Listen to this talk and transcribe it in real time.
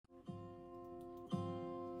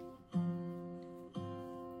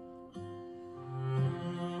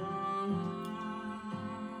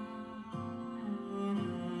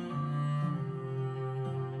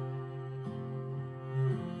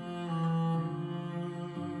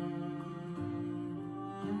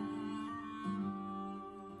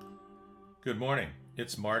Good morning.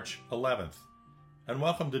 It's March 11th, and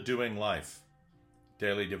welcome to Doing Life,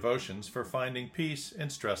 daily devotions for finding peace in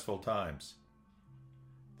stressful times.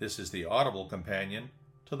 This is the audible companion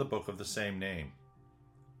to the book of the same name.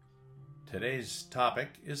 Today's topic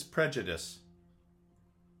is prejudice.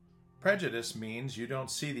 Prejudice means you don't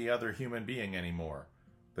see the other human being anymore,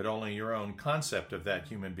 but only your own concept of that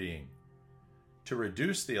human being. To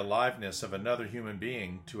reduce the aliveness of another human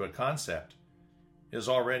being to a concept is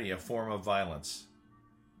already a form of violence.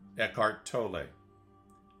 Eckhart Tolle.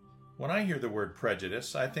 When I hear the word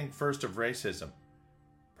prejudice, I think first of racism.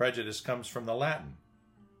 Prejudice comes from the Latin,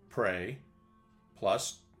 pre,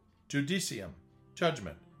 plus judicium,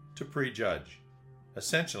 judgment, to prejudge.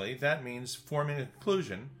 Essentially, that means forming a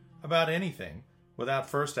conclusion about anything without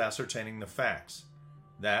first ascertaining the facts.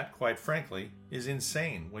 That, quite frankly, is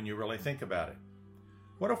insane when you really think about it.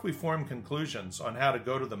 What if we form conclusions on how to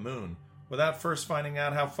go to the moon without first finding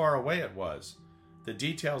out how far away it was, the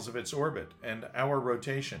details of its orbit and our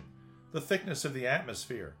rotation, the thickness of the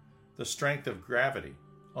atmosphere, the strength of gravity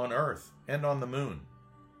on Earth and on the moon,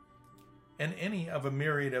 and any of a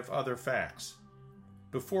myriad of other facts,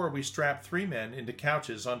 before we strap 3 men into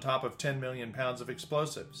couches on top of 10 million pounds of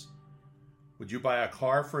explosives? Would you buy a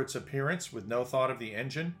car for its appearance with no thought of the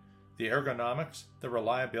engine, the ergonomics, the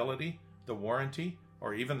reliability, the warranty,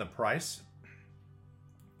 or even the price?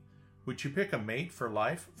 Would you pick a mate for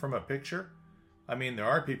life from a picture? I mean, there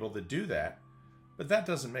are people that do that, but that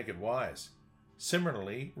doesn't make it wise.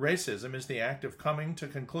 Similarly, racism is the act of coming to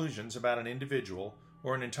conclusions about an individual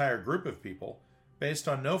or an entire group of people based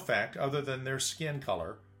on no fact other than their skin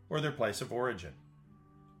color or their place of origin.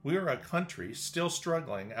 We are a country still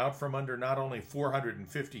struggling out from under not only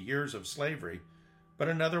 450 years of slavery, but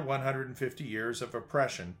another 150 years of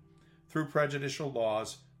oppression through prejudicial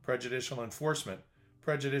laws, prejudicial enforcement,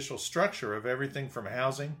 prejudicial structure of everything from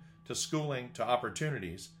housing to schooling to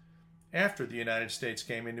opportunities after the United States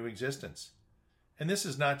came into existence. And this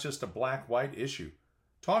is not just a black-white issue.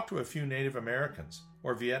 Talk to a few Native Americans,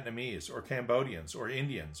 or Vietnamese, or Cambodians, or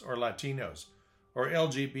Indians, or Latinos, or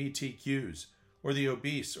LGBTQs, or the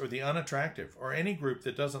obese, or the unattractive, or any group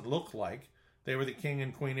that doesn't look like they were the king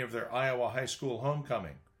and queen of their Iowa high school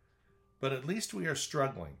homecoming. But at least we are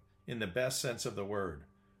struggling, in the best sense of the word.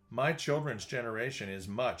 My children's generation is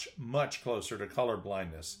much, much closer to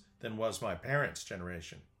colorblindness than was my parents'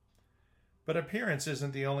 generation. But appearance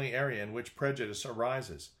isn't the only area in which prejudice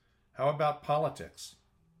arises. How about politics?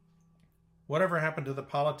 Whatever happened to the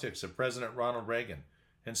politics of President Ronald Reagan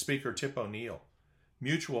and Speaker Tip O'Neill?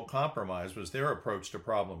 Mutual compromise was their approach to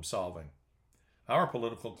problem solving. Our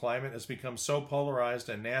political climate has become so polarized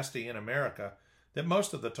and nasty in America that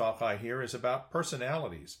most of the talk I hear is about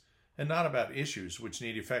personalities and not about issues which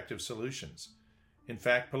need effective solutions. In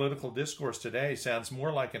fact, political discourse today sounds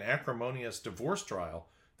more like an acrimonious divorce trial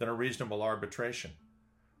than a reasonable arbitration.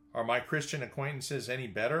 Are my Christian acquaintances any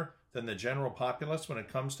better than the general populace when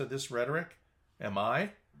it comes to this rhetoric? Am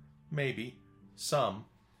I? Maybe. Some.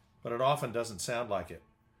 But it often doesn't sound like it.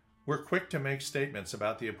 We're quick to make statements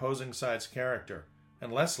about the opposing side's character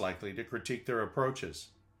and less likely to critique their approaches.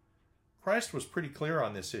 Christ was pretty clear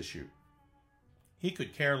on this issue. He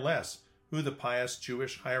could care less who the pious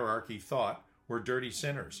Jewish hierarchy thought were dirty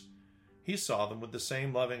sinners. He saw them with the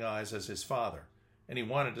same loving eyes as his Father, and he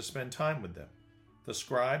wanted to spend time with them. The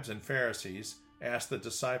scribes and Pharisees asked the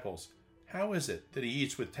disciples, "How is it that he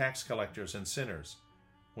eats with tax collectors and sinners?"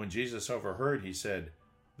 When Jesus overheard, he said,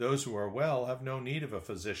 "Those who are well have no need of a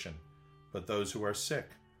physician, but those who are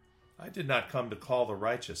sick. I did not come to call the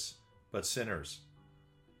righteous, but sinners."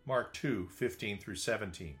 Mark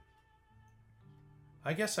 2:15-17.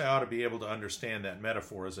 I guess I ought to be able to understand that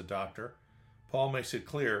metaphor as a doctor. Paul makes it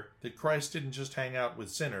clear that Christ didn't just hang out with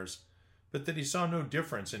sinners, but that he saw no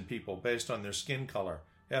difference in people based on their skin color,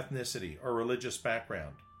 ethnicity, or religious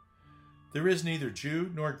background. There is neither Jew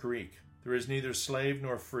nor Greek. There is neither slave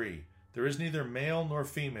nor free. There is neither male nor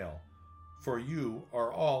female. For you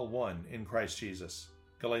are all one in Christ Jesus.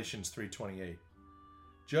 Galatians 3:28.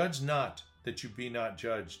 Judge not, that you be not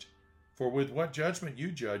judged. For with what judgment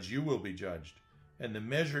you judge, you will be judged. And the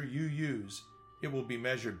measure you use, it will be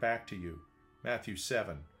measured back to you. Matthew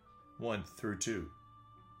 7:1-2.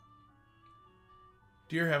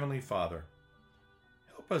 Dear Heavenly Father,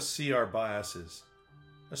 help us see our biases,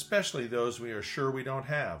 especially those we are sure we don't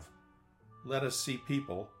have. Let us see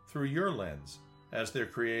people through your lens as their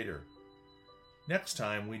creator. Next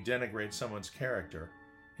time we denigrate someone's character,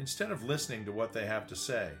 instead of listening to what they have to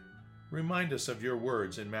say, remind us of your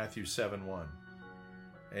words in Matthew 7:1.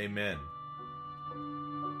 Amen.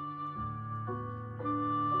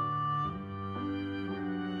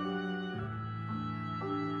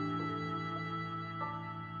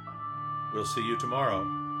 We'll see you tomorrow.